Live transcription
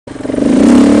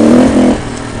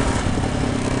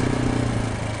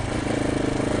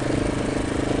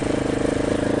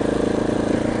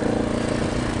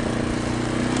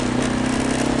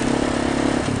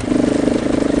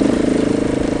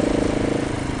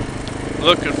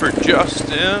Looking for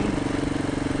Justin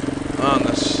on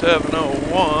the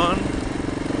 701.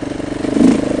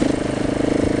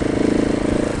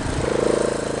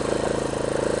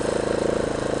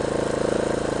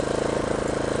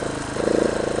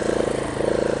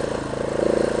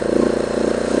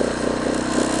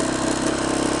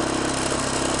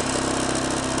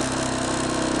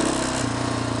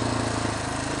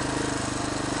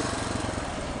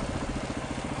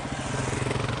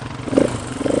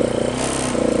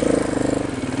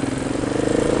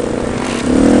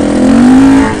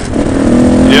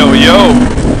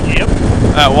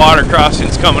 That water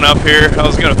crossing's coming up here. I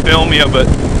was gonna film you, but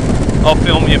I'll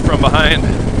film you from behind.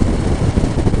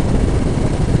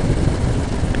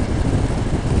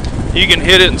 You can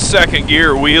hit it in second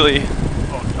gear wheelie.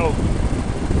 Oh.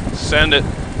 Send it.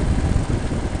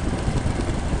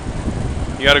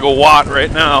 You gotta go watt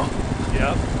right now.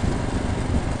 Yep.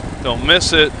 Don't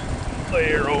miss it.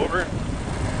 Layer over.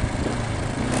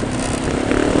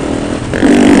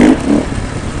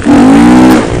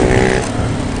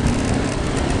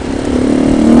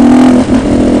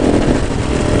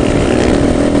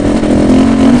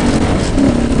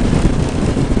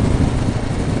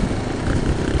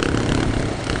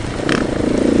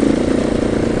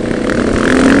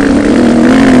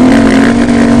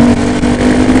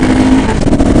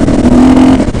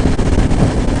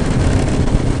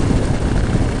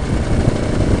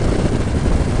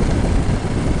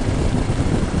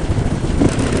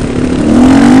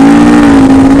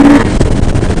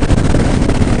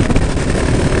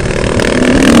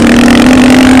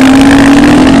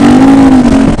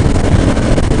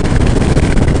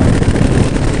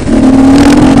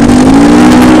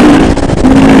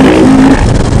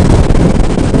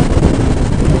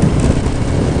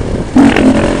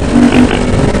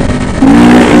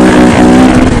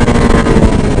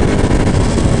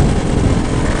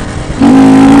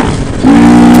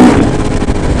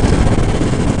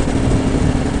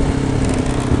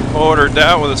 Ordered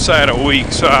that with a side of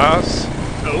weak sauce.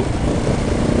 Oh.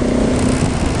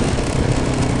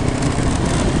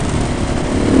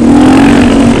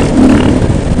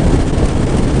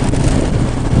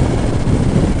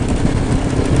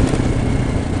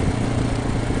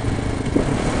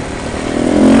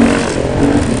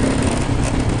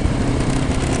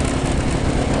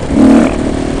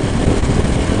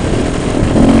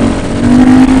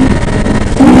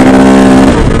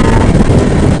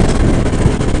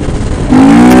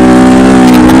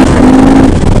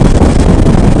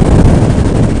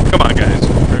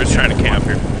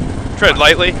 Tread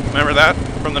lightly, remember that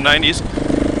from the 90s?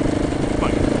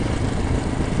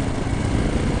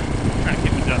 Trying to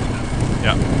keep it dusted.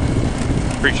 Yeah,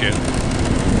 appreciate it.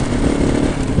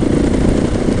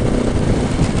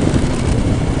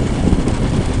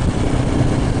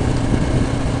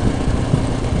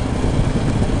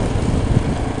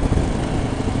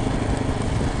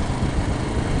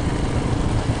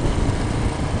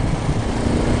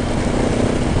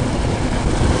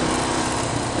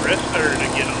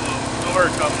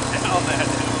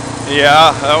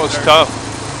 Yeah, that was tough.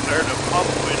 Started to pump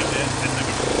quite a bit and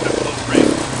took a little break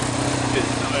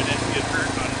so I didn't get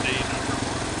hurt on day number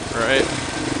 1. Right.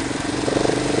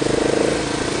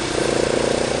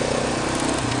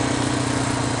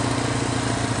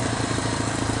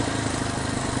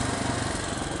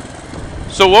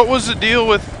 So what was the deal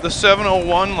with the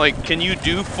 701? Like, can you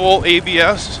do full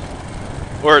ABS?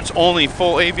 Or it's only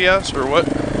full ABS, or what?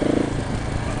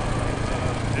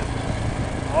 It's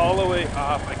all the way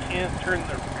off. I can't turn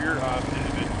the rear off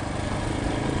into it.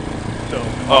 So,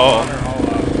 all on or all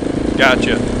off.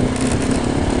 Gotcha.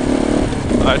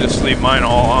 I just leave mine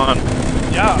all on.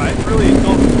 Yeah, I really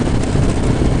don't.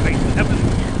 I haven't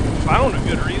found a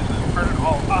good reason to turn it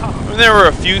all off. I mean, there were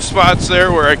a few spots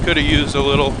there where I could have used a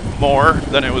little more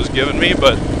than it was giving me,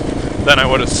 but then I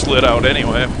would have slid out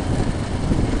anyway.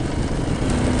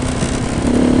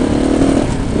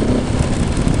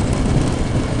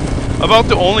 About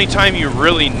the only time you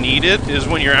really need it is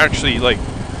when you're actually like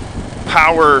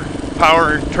power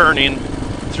turning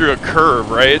through a curve,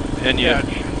 right? And you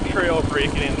trail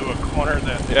breaking into a corner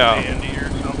that's sandy or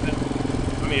something.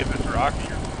 I mean, if it's rocky,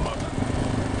 you're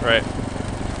fucked. Right.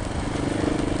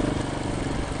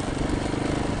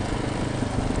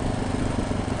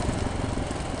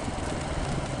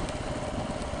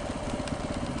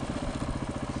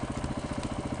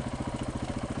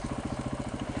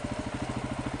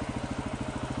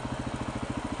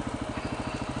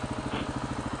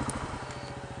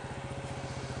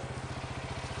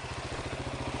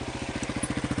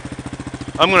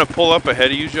 I'm going to pull up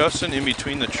ahead of you, Justin, in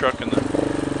between the truck and the...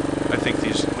 I think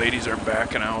these ladies are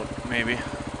backing out, maybe.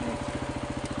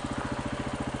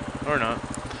 Or not.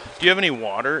 Do you have any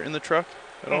water in the truck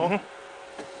at all? Yep,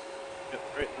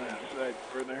 right in that side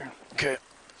door there. Okay.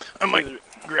 I might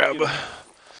grab